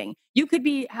hula hooping. You could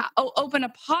be open a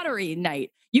pottery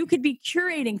night. You could be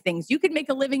curating things. You could make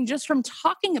a living just from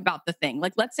talking about the thing.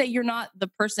 Like, let's say you're not the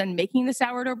person making the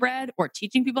sourdough bread or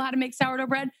teaching people how to make sourdough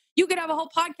bread. You could have a whole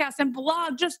podcast and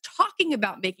blog just talking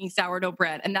about making sourdough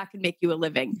bread, and that could make you a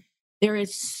living. There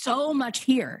is so much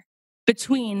here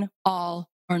between all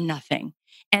or nothing.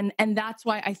 And that's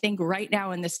why I think right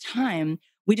now in this time,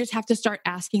 we just have to start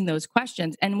asking those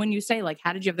questions. And when you say, like,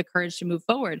 how did you have the courage to move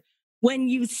forward? When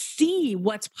you see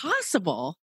what's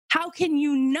possible, how can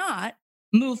you not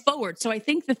move forward? So I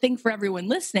think the thing for everyone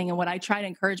listening, and what I try to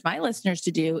encourage my listeners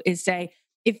to do, is say,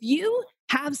 if you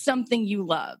have something you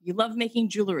love making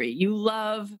jewelry, you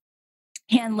love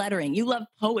hand lettering, you love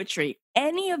poetry,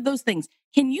 any of those things,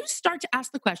 can you start to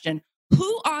ask the question, who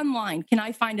online can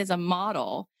I find as a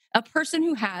model, a person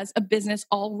who has a business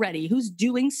already, who's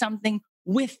doing something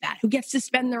with that, who gets to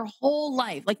spend their whole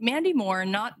life, like Mandy Moore,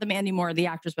 not the Mandy Moore, the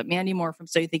actress, but Mandy Moore from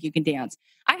So You Think You Can Dance.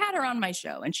 I had her on my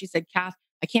show and she said, Kath,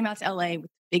 I came out to LA with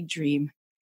a big dream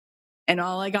and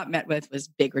all I got met with was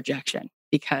big rejection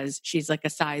because she's like a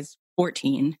size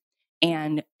 14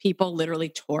 and people literally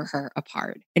tore her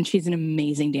apart. And she's an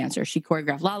amazing dancer. She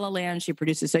choreographed La La Land. She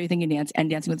produces So You Think You Can Dance and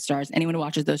Dancing with the Stars. Anyone who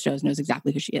watches those shows knows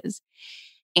exactly who she is.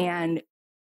 And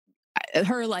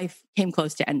her life came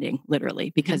close to ending,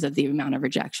 literally, because of the amount of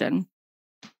rejection.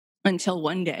 Until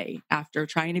one day, after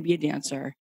trying to be a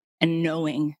dancer and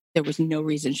knowing there was no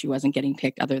reason she wasn't getting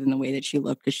picked other than the way that she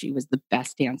looked because she was the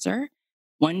best dancer,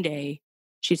 one day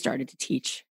she started to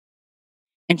teach.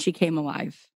 And she came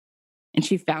alive. And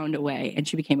she found a way and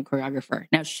she became a choreographer.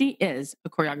 Now she is a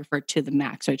choreographer to the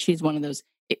max, right? She's one of those,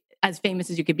 as famous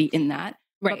as you could be in that.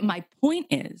 Right. But my point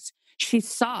is, she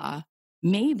saw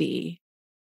maybe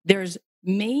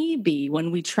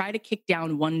when we try to kick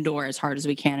down one door as hard as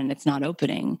we can and it's not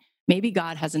opening, maybe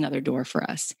God has another door for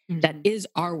us. Mm-hmm. That is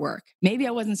our work. Maybe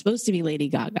I wasn't supposed to be Lady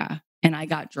Gaga and I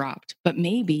got dropped, but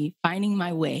maybe finding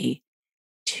my way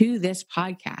to this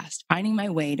podcast, finding my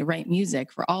way to write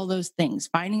music, for all those things,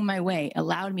 finding my way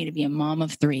allowed me to be a mom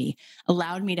of 3,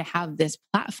 allowed me to have this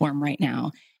platform right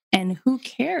now. And who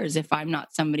cares if I'm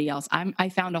not somebody else? I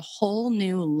found a whole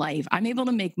new life. I'm able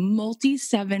to make multi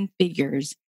 7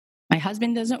 figures. My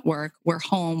husband doesn't work. We're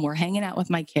home. We're hanging out with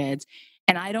my kids.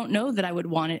 And I don't know that I would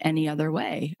want it any other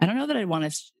way. I don't know that I'd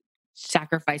want to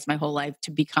sacrifice my whole life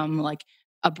to become like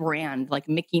a brand, like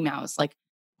Mickey Mouse. Like,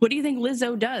 what do you think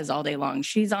Lizzo does all day long?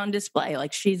 She's on display.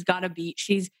 Like, she's got to be,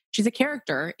 she's a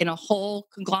character in a whole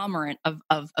conglomerate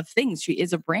of things. She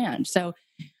is a brand. So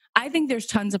I think there's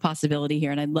tons of possibility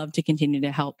here. And I'd love to continue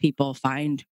to help people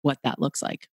find what that looks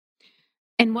like.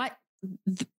 And what,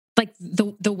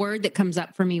 the word that comes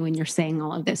up for me when you're saying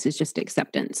all of this is just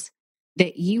acceptance.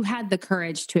 That you had the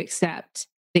courage to accept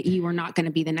that you were not going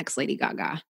to be the next Lady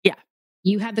Gaga. Yeah.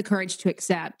 You had the courage to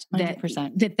accept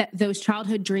that those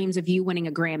childhood dreams of you winning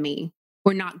a Grammy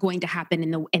were not going to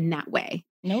happen in that way.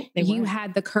 Nope. You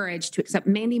had the courage to accept.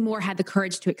 Mandy Moore had the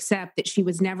courage to accept that she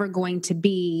was never going to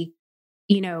be,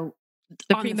 the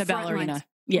prima ballerina.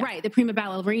 Yeah. Right. The prima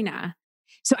ballerina.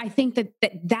 So I think that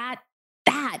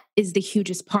is the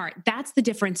hugest part. That's the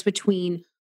difference between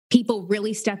people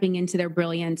really stepping into their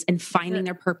brilliance and finding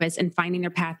their purpose and finding their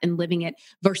path and living it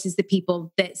versus the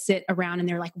people that sit around and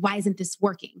they're like, why isn't this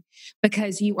working?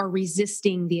 Because you are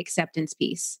resisting the acceptance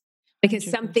piece. Because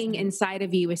 100%. Something inside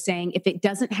of you is saying, if it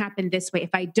doesn't happen this way,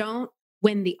 if I don't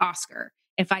win the Oscar,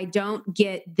 if I don't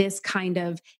get this kind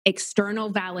of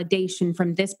external validation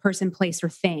from this person, place, or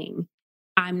thing,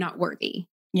 I'm not worthy.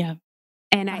 Yeah.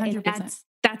 And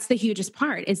that's the hugest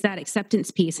part, is that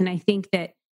acceptance piece. And I think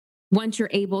that once you're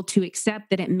able to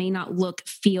accept that it may not look,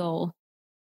 feel,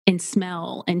 and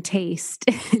smell and taste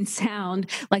and sound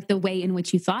like the way in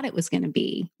which you thought it was going to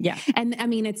be. Yeah. And I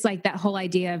mean, it's like that whole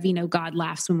idea of, God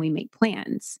laughs when we make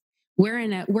plans. We're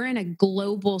in a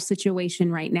global situation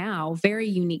right now, very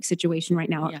unique situation right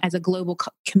now, as a global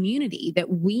community that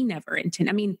we never intend.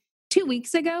 I mean, 2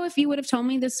 weeks ago, if you would have told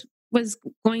me this was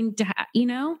going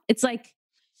to, it's like,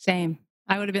 same.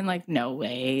 I would have been like, no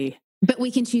way. But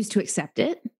we can choose to accept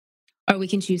it, or we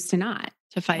can choose to not.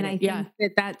 To fight and it. I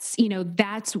think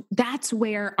that's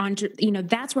where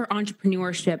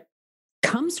entrepreneurship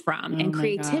comes from, and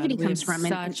creativity comes from.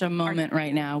 Such a moment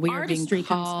right now. We are being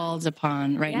called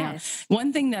upon right now.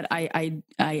 One thing that I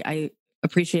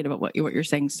appreciate about what you're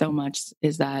saying so much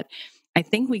is that I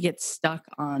think we get stuck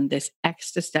on this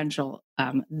existential,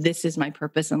 this is my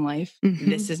purpose in life. Mm-hmm.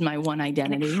 This is my one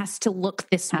identity. And it has to look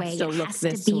this way. It has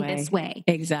to be this way.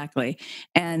 Exactly.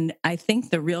 And I think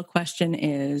the real question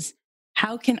is,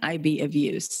 how can I be of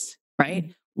use, right?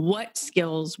 Mm-hmm. What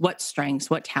skills, what strengths,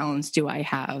 what talents do I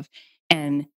have?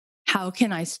 And how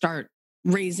can I start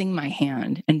raising my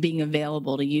hand and being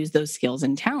available to use those skills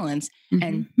and talents?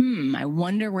 Mm-hmm. And I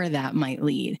wonder where that might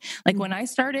lead. Like when I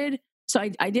started, so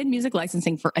I did music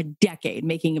licensing for a decade,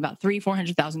 making about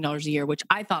 $300,000-$400,000 a year, which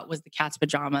I thought was the cat's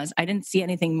pajamas. I didn't see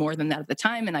anything more than that at the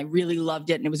time, and I really loved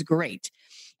it, and it was great.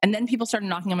 And then people started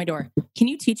knocking on my door. Can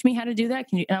you teach me how to do that?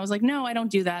 And I was like, no, I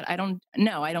don't do that. I don't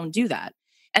do that.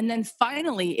 And then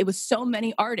finally, it was so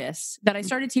many artists that I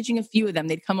started teaching a few of them.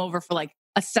 They'd come over for like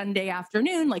a Sunday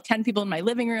afternoon, like 10 people in my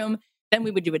living room. Then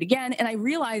we would do it again. And I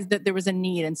realized that there was a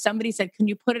need. And somebody said, can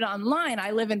you put it online?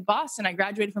 I live in Boston. I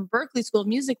graduated from Berklee School of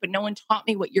Music, but no one taught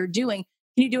me what you're doing.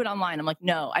 Can you do it online? I'm like,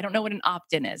 no, I don't know what an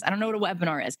opt-in is. I don't know what a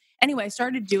webinar is. Anyway, I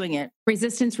started doing it.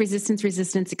 Resistance, excuse.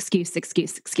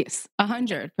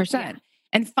 100%. Yeah.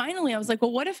 And finally, I was like,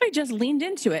 well, what if I just leaned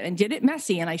into it and did it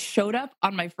messy? And I showed up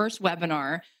on my first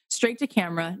webinar, straight to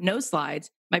camera, no slides,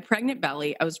 my pregnant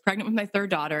belly. I was pregnant with my third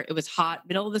daughter. It was hot,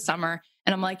 middle of the summer.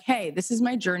 And I'm like, hey, this is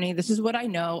my journey. This is what I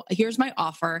know. Here's my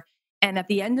offer. And at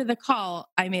the end of the call,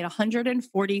 I made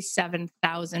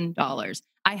 $147,000.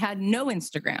 I had no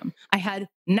Instagram. I had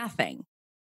nothing.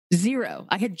 Zero.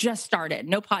 I had just started.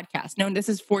 No podcast. No, this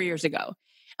is 4 years ago.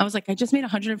 I was like, I just made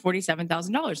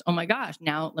 $147,000. Oh my gosh.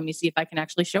 Now let me see if I can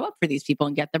actually show up for these people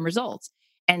and get them results.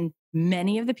 And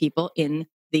many of the people in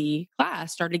the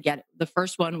class started to get, the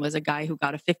first one was a guy who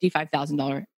got a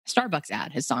 $55,000 Starbucks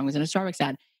ad. His song was in a Starbucks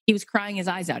ad. He was crying his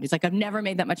eyes out. He's like, I've never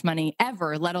made that much money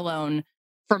ever, let alone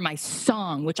for my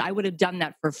song, which I would have done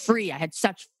that for free. I had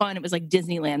such fun. It was like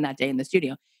Disneyland that day in the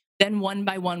studio. Then one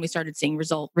by one, we started seeing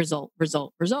result. And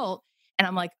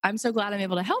I'm like, I'm so glad I'm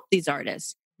able to help these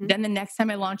artists. Then the next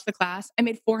time I launched the class, I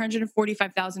made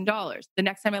 $445,000. The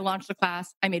next time I launched the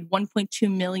class, I made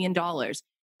 $1.2 million.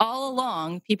 All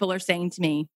along, people are saying to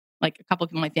me, like a couple of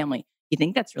people in my family, you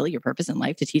think that's really your purpose in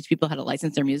life, to teach people how to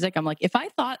license their music? I'm like, if I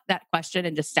thought that question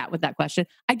and just sat with that question,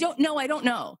 I don't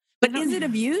know. But is it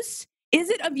abuse?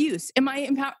 Is it abuse? Am I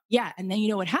empowered? Yeah. And then you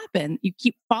know what happened? You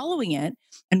keep following it.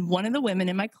 And one of the women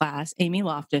in my class, Amy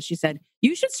Loftus, she said,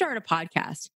 you should start a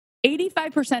podcast.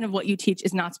 85% of what you teach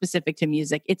is not specific to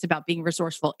music. It's about being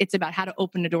resourceful. It's about how to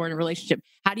open a door in a relationship.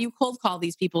 How do you cold call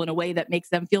these people in a way that makes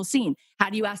them feel seen? How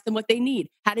do you ask them what they need?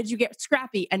 How did you get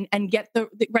scrappy and get the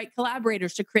right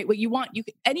collaborators to create what you want?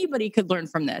 Anybody could learn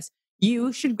from this.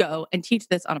 You should go and teach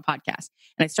this on a podcast.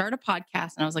 And I started a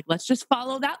podcast and I was like, let's just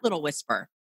follow that little whisper.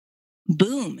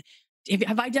 Boom.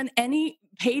 Have I done any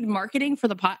paid marketing for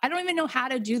the pod? I don't even know how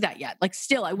to do that yet. Like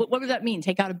still, what would that mean?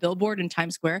 Take out a billboard in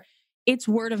Times Square? It's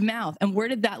word of mouth. And where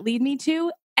did that lead me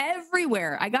to?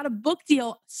 Everywhere. I got a book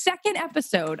deal. Second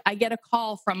episode, I get a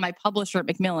call from my publisher at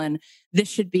Macmillan. This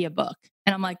should be a book.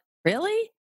 And I'm like,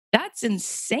 really? That's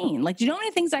insane. Like, do you know how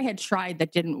many things I had tried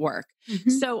that didn't work?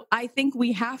 Mm-hmm. So I think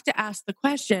we have to ask the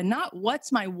question, not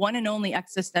what's my one and only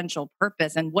existential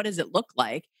purpose and what does it look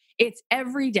like? It's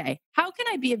every day. How can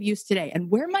I be of use today? And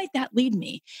where might that lead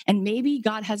me? And maybe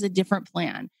God has a different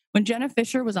plan. When Jenna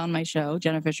Fisher was on my show,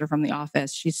 Jenna Fisher from The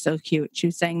Office, she's so cute. She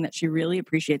was saying that she really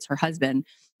appreciates her husband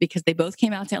because they both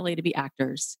came out to LA to be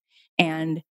actors.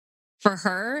 And for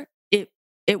her, it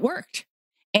worked.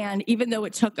 And even though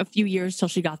it took a few years till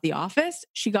she got The Office,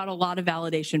 she got a lot of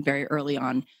validation very early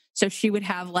on. So she would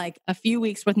have like a few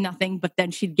weeks with nothing, but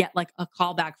then she'd get like a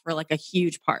callback for like a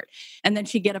huge part. And then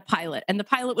she'd get a pilot and the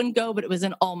pilot wouldn't go, but it was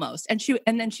an almost. And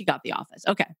then she got The Office.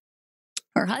 Okay.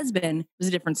 Her husband was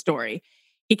a different story.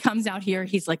 He comes out here.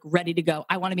 He's like ready to go.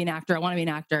 I want to be an actor.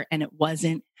 And it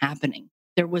wasn't happening.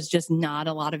 There was just not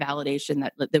a lot of validation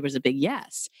that there was a big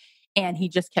yes. And he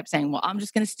just kept saying, well, I'm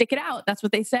just going to stick it out. That's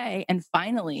what they say. And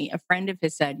finally, a friend of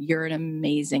his said, you're an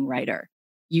amazing writer.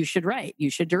 You should write. You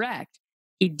should direct.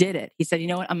 He did it. He said, you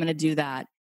know what? I'm going to do that.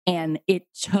 And it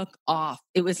took off.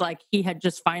 It was like he had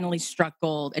just finally struck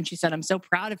gold. And she said, I'm so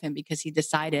proud of him because he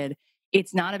decided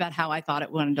it's not about how I thought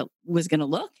it was going to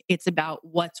look. It's about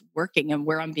what's working and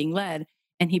where I'm being led.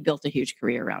 And he built a huge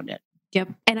career around it. Yep.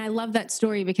 And I love that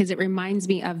story because it reminds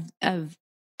me of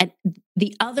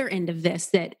the other end of this,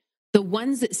 that the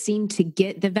ones that seem to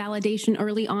get the validation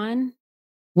early on,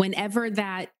 whenever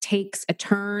that takes a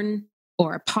turn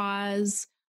or a pause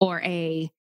or you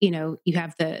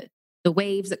have the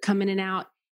waves that come in and out,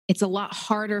 it's a lot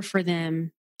harder for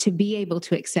them to be able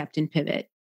to accept and pivot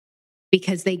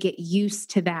because they get used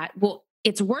to that. Well,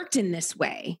 it's worked in this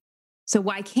way, So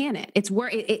why can't it? It's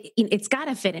got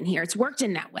to fit in here. It's worked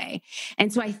in that way.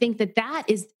 And so I think that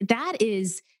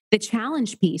is the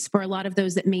challenge piece for a lot of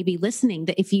those that may be listening,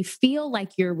 that if you feel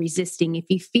like you're resisting, if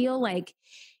you feel like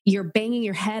you're banging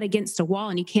your head against a wall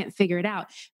and you can't figure it out,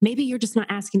 maybe you're just not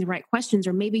asking the right questions,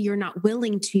 or maybe you're not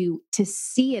willing to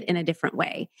see it in a different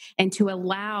way and to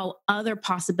allow other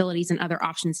possibilities and other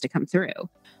options to come through.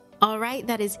 All right,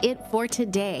 that is it for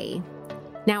today.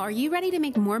 Now, are you ready to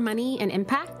make more money and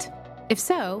impact? If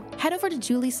so, head over to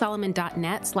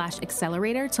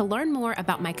juliesolomon.net/accelerator to learn more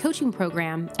about my coaching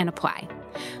program and apply.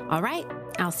 All right,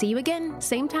 I'll see you again,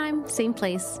 same time, same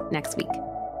place next week.